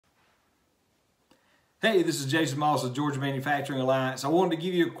Hey, this is Jason Moss of Georgia Manufacturing Alliance. I wanted to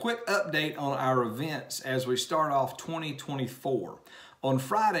give you a quick update on our events as we start off 2024. On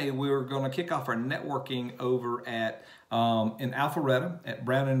Friday, we're going to kick off our networking over at in Alpharetta at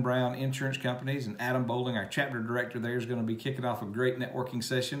Brown & Brown Insurance Companies, and Adam Bowling, our chapter director there, is going to be kicking off a great networking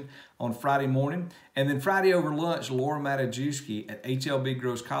session on Friday morning. And then Friday over lunch, Laura Matajewski at HLB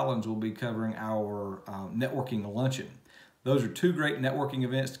Gross Collins will be covering our networking luncheon. Those are two great networking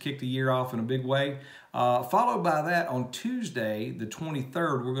events to kick the year off in a big way. Followed by that, on Tuesday, the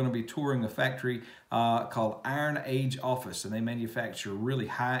 23rd, we're going to be touring a factory called Iron Age Office, and they manufacture really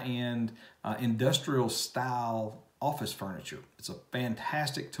high-end industrial-style office furniture. It's a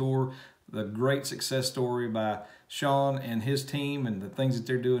fantastic tour. The great success story by Sean and his team and the things that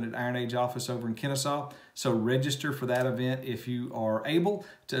they're doing at Iron Age Office over in Kennesaw. So register for that event if you are able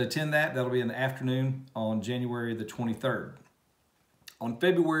to attend that. That'll be in the afternoon on January the 23rd. On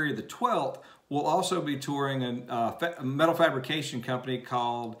February the 12th, we'll also be touring a metal fabrication company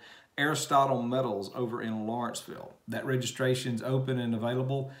called Aristotle Metals over in Lawrenceville. That registration's open and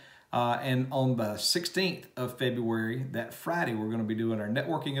available. And on the 16th of February, that Friday, we're going to be doing our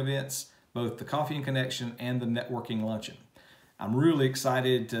networking events, both the Coffee and Connection and the networking luncheon. I'm really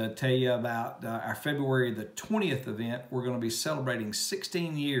excited to tell you about our February the 20th event. We're going to be celebrating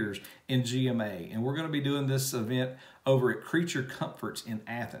 16 years in GMA, and we're going to be doing this event over at Creature Comforts in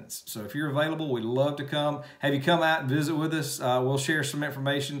Athens. So if you're available, we'd love to have you come out and visit with us. We'll share some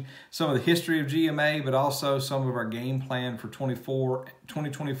information, some of the history of GMA, but also some of our game plan for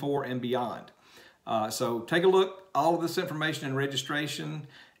 2024 and beyond. So take a look. All of this information and registration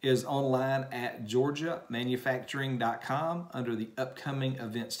is online at georgiamanufacturing.com under the Upcoming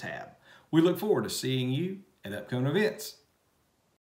Events tab. We look forward to seeing you at upcoming events.